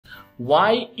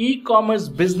Why e-commerce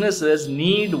businesses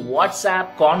need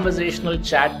WhatsApp conversational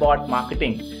chatbot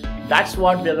marketing. That's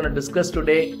what we're going to discuss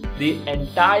today. The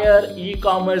entire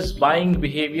e-commerce buying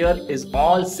behavior is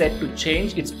all set to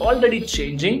change. It's already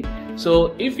changing.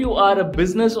 So if you are a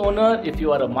business owner, if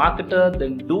you are a marketer,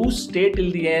 then do stay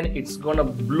till the end. It's going to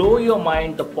blow your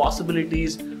mind, the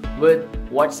possibilities with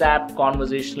WhatsApp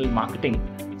conversational marketing.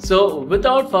 So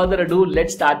without further ado,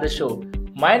 let's start the show.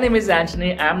 My name is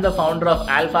Anthony. I'm the founder of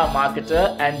Alpha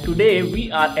Marketer, and today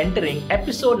we are entering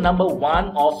episode number 1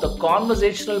 of the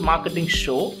Conversational Marketing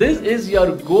Show. This is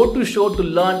your go-to show to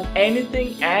learn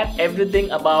anything and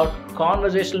everything about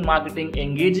conversational marketing,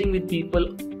 engaging with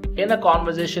people in a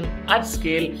conversation at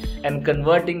scale and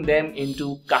converting them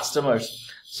into customers.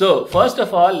 So first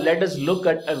of all, let us look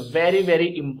at a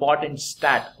very important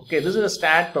stat. Okay, this is a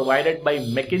stat provided by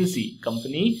McKinsey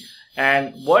company.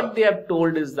 And what they have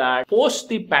told is that post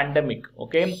the pandemic,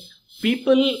 okay,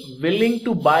 people willing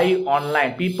to buy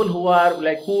online, people who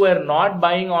were not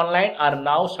buying online are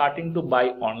now starting to buy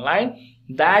online.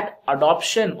 That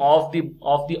adoption of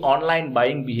the online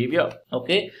buying behavior,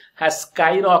 okay, has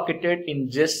skyrocketed in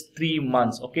just 3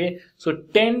 months. Okay, so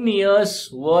 10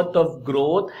 years worth of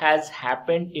growth has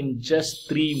happened in just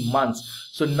 3 months.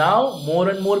 So now more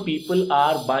and more people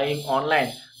are buying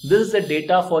online. This is the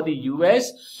data for the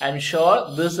US. I'm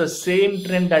sure this is the same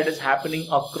trend that is happening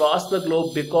across the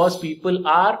globe because people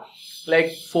are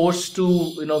forced to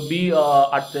be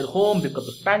at their home because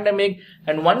of pandemic,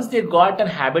 and once they got a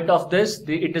habit of this,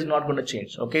 it is not going to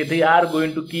change. Okay, they are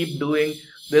going to keep doing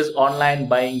this online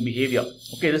buying behavior.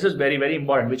 Okay, this is very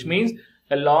important, which means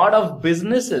a lot of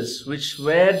businesses which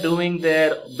were doing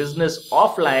their business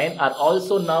offline are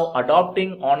also now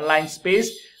adopting online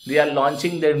space. They are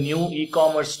launching their new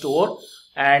e-commerce store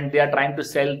and they are trying to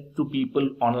sell to people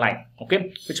online.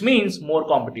 Okay, which means more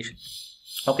competition.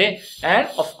 Okay, and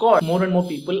of course more and more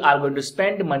people are going to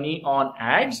spend money on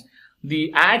ads.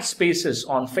 The ad spaces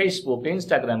on Facebook,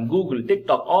 Instagram, Google,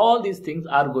 TikTok, all these things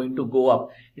are going to go up.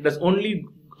 It has only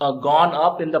gone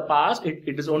up in the past.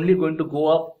 It is only going to go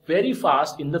up very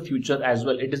fast in the future as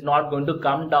well. It is not going to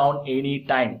come down any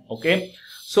time. Okay,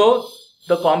 so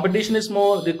the competition is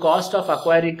more, the cost of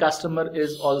acquiring customer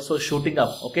is also shooting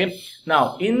up. Okay,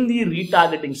 now in the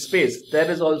retargeting space, there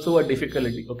is also a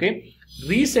difficulty. Okay,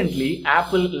 recently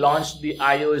Apple launched the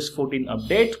iOS 14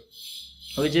 update,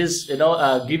 which is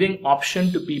giving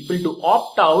option to people to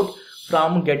opt out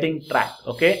from getting tracked.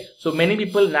 Okay, so many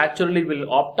people naturally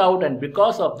will opt out, and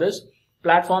because of this,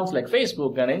 platforms like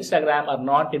Facebook and Instagram are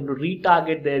not able to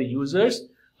retarget their users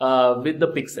with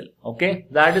the pixel. Okay,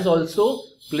 that is also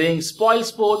playing spoil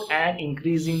sport and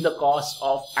increasing the cost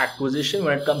of acquisition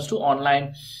when it comes to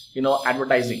online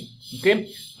advertising. Okay,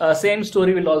 same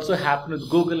story will also happen with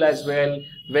Google as well,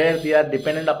 where they are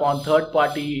dependent upon third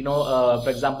party for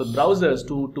example browsers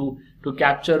to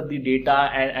capture the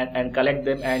data and collect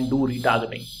them and do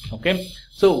retargeting. Okay,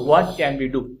 so what can we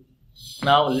do?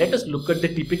 Now let us look at the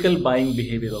typical buying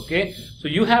behavior. Okay, so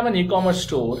you have an e-commerce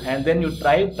store and then you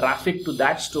drive traffic to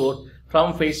that store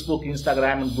from Facebook,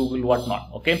 Instagram and Google, whatnot.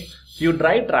 Okay, so you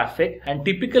drive traffic and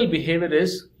typical behavior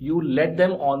is you let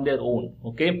them on their own.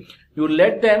 Okay, you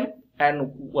let them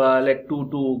and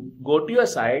to go to your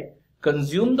site,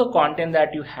 consume the content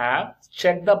that you have,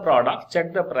 check the product,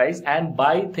 check the price and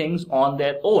buy things on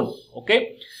their own.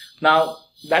 Okay, now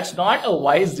that's not a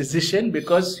wise decision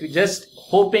because you just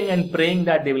hoping and praying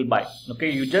that they will buy. Okay,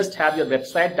 you just have your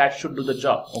website that should do the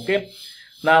job. Okay,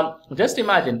 now just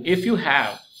imagine if you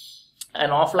have an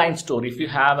offline store, if you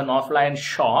have an offline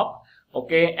shop,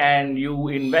 okay, and you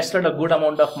invested a good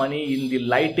amount of money in the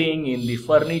lighting, in the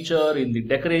furniture, in the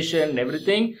decoration,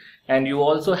 everything, and you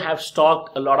also have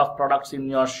stocked a lot of products in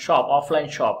your shop, offline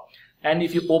shop, and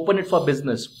if you open it for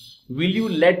business, will you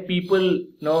let people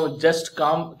just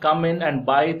come in and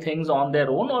buy things on their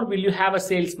own, or will you have a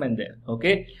salesman there?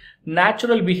 Okay,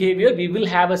 natural behavior, we will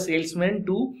have a salesman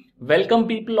to welcome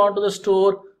people onto the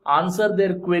store, answer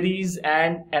their queries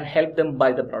and help them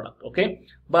buy the product. Okay,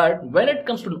 but when it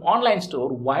comes to an online store,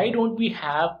 why don't we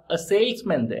have a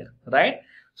salesman there, right?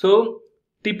 So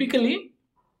typically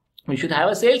we should have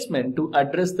a salesman to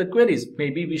address the queries.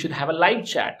 Maybe we should have a live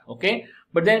chat. Okay,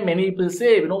 but then many people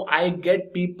say, I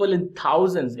get people in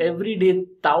thousands every day,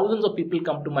 thousands of people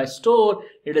come to my store.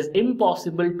 It is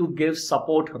impossible to give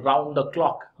support round the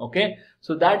clock. Okay,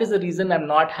 so that is the reason I'm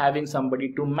not having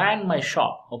somebody to man my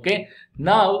shop. Okay,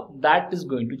 now that is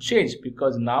going to change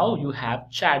because now you have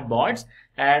chatbots,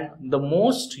 and the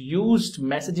most used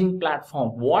messaging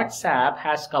platform WhatsApp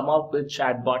has come up with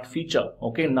chatbot feature.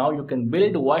 Okay, now you can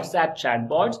build WhatsApp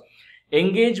chatbots,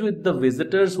 engage with the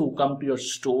visitors who come to your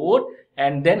store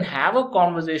and then have a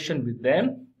conversation with them,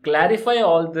 clarify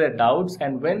all their doubts,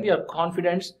 and when they are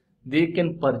confident, they can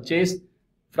purchase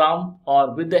from or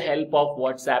with the help of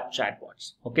WhatsApp chatbots.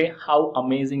 Okay, how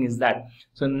amazing is that?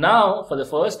 So now for the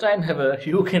first time ever,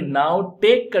 you can now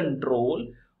take control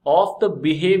of the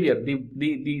behavior,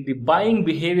 the buying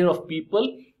behavior of people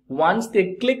once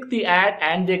they click the ad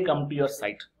and they come to your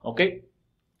site. Okay,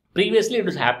 previously it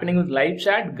was happening with live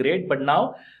chat, great, but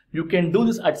now you can do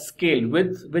this at scale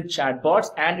with chatbots,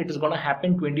 and it is going to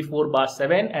happen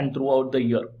 24/7 and throughout the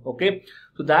year. Okay,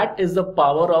 so that is the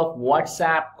power of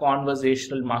WhatsApp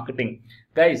conversational marketing.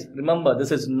 Guys, remember,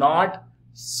 this is not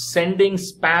sending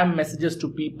spam messages to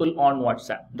people on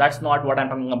WhatsApp. That's not what I'm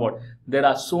talking about. There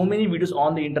are so many videos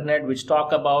on the internet which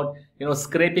talk about,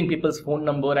 scraping people's phone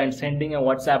number and sending a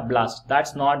WhatsApp blast.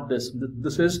 That's not this.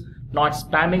 This is not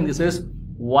spamming. This is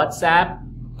WhatsApp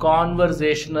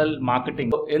conversational marketing.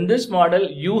 So in this model,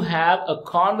 you have a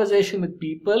conversation with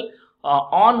people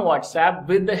on WhatsApp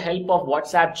with the help of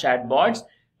WhatsApp chatbots.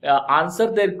 Answer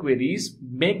their queries,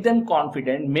 make them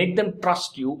confident, make them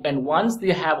trust you, and once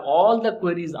they have all the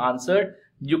queries answered,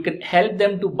 you can help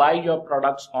them to buy your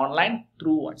products online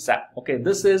through WhatsApp. Okay,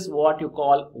 this is what you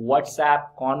call WhatsApp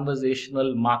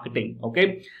conversational marketing.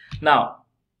 Okay, now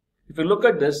if you look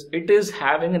at this, it is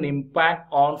having an impact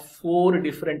on 4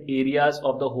 different areas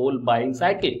of the whole buying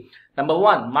cycle. Number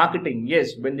 1, marketing.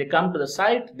 Yes, when they come to the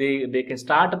site, they can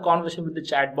start a conversation with the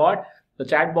chatbot. The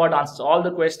chatbot answers all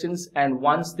the questions, and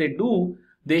once they do,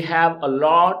 they have a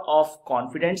lot of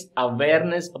confidence,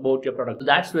 awareness about your product. So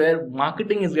that's where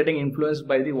marketing is getting influenced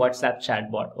by the WhatsApp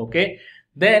chatbot. Okay,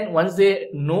 then once they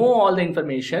know all the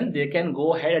information, they can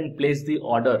go ahead and place the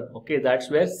order. Okay, that's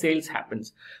where sales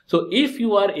happens. So if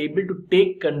you are able to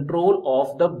take control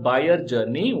of the buyer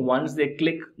journey, once they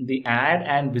click the ad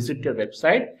and visit your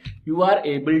website, you are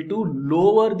able to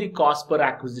lower the cost per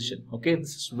acquisition. Okay,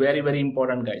 this is very, very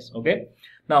important, guys. Okay,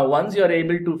 now once you are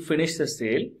able to finish the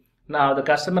sale, now the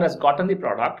customer has gotten the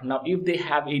product. Now if they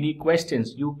have any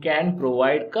questions, you can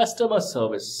provide customer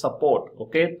service support,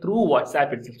 okay, through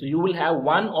WhatsApp itself. So you will have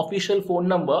one official phone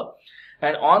number,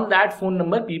 and on that phone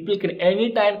number, people can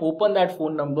anytime open that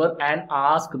phone number and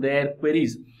ask their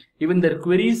queries. Even their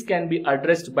queries can be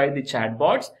addressed by the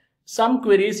chatbots. Some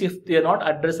queries, if they are not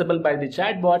addressable by the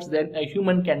chatbots, then a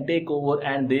human can take over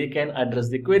and they can address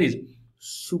the queries.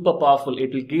 Super powerful.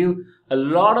 It will give a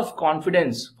lot of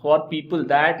confidence for people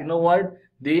that,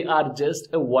 they are just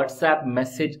a WhatsApp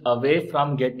message away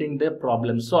from getting their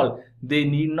problem solved. They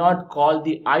need not call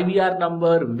the IVR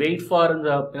number, wait for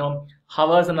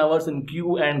hours and hours in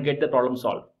queue and get the problem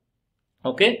solved.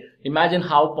 Okay, imagine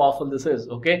how powerful this is.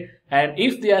 Okay, and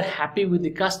if they are happy with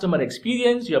the customer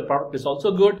experience, your product is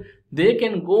also good, they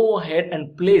can go ahead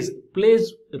and place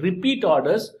repeat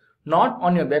orders, not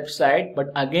on your website,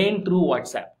 but again through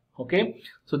WhatsApp. Okay,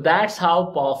 so that's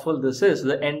how powerful this is.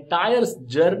 The entire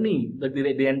journey,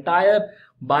 the entire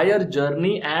buyer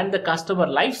journey and the customer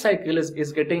life cycle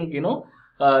is getting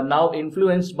now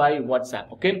influenced by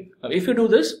WhatsApp. Okay, now if you do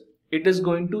this, it is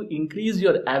going to increase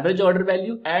your average order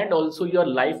value and also your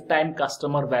lifetime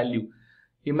customer value.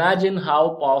 Imagine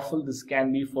how powerful this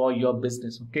can be for your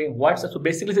business. Okay, so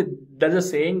basically there's a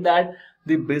saying that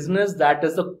the business that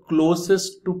is the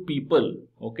closest to people,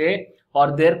 okay,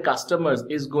 or their customers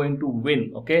is going to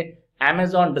win. Okay,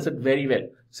 Amazon does it very well.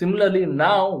 Similarly,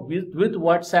 now with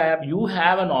WhatsApp, you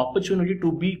have an opportunity to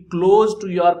be close to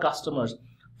your customers,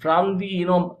 from the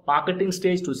marketing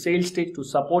stage to sales stage to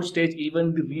support stage,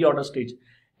 even the reorder stage.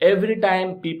 Every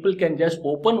time people can just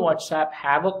open WhatsApp,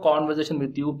 have a conversation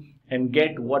with you and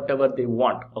get whatever they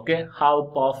want. Okay, how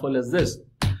powerful is this?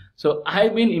 So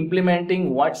I've been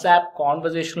implementing WhatsApp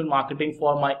conversational marketing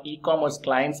for my e-commerce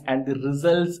clients, and the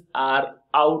results are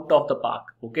out of the park.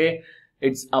 Okay,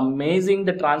 it's amazing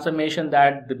the transformation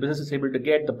that the business is able to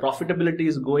get. The profitability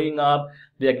is going up.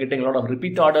 They are getting a lot of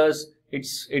repeat orders.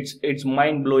 It's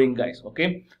mind-blowing, guys.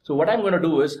 Okay, so what I'm going to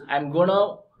do is I'm going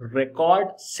to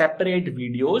record separate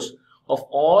videos of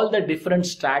all the different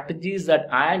strategies that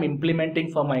I am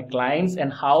implementing for my clients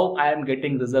and how I am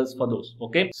getting results for those.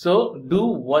 Okay, so do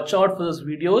watch out for those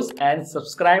videos and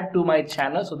subscribe to my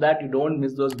channel so that you don't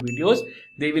miss those videos.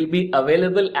 They will be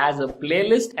available as a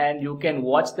playlist and you can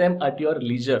watch them at your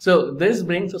leisure. So this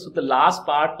brings us to the last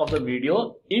part of the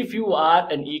video. If you are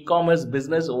an e-commerce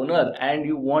business owner and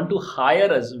you want to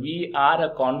hire us, we are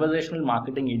a conversational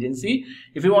marketing agency.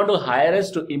 If you want to hire us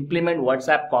to implement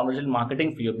WhatsApp conversational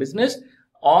marketing for your business,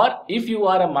 or if you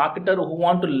are a marketer who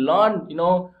want to learn,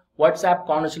 WhatsApp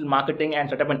conversational marketing and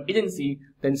set up an agency,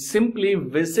 then simply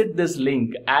visit this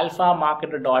link,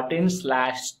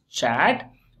 alphamarketer.in/chat.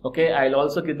 Okay, I'll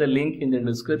also give the link in the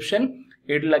description.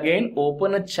 it will again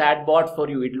open a chatbot for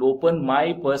you. It will open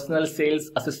my personal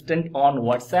sales assistant on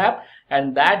WhatsApp,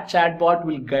 and that chatbot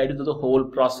will guide you through the whole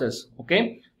process.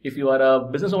 Okay. If you are a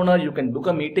business owner, you can book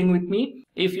a meeting with me.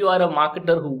 If you are a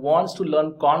marketer who wants to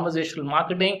learn conversational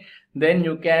marketing, then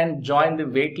you can join the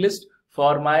waitlist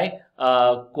for my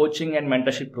coaching and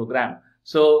mentorship program.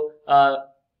 So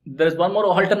there's one more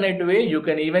alternate way. You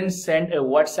can even send a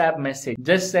WhatsApp message.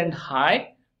 Just send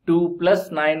hi to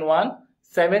 +91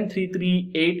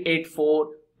 733 884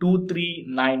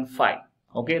 2395.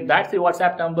 Okay, that's the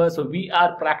WhatsApp number. So we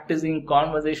are practicing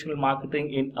conversational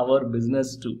marketing in our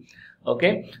business too.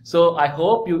 Okay, so I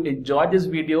hope you enjoyed this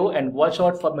video, and watch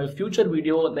out for my future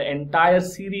video, the entire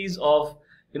series of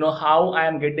how I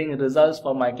am getting results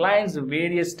for my clients,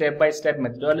 various step-by-step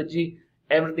methodology.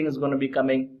 Everything is going to be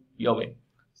coming your way.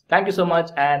 Thank you so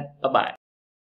much, and bye-bye.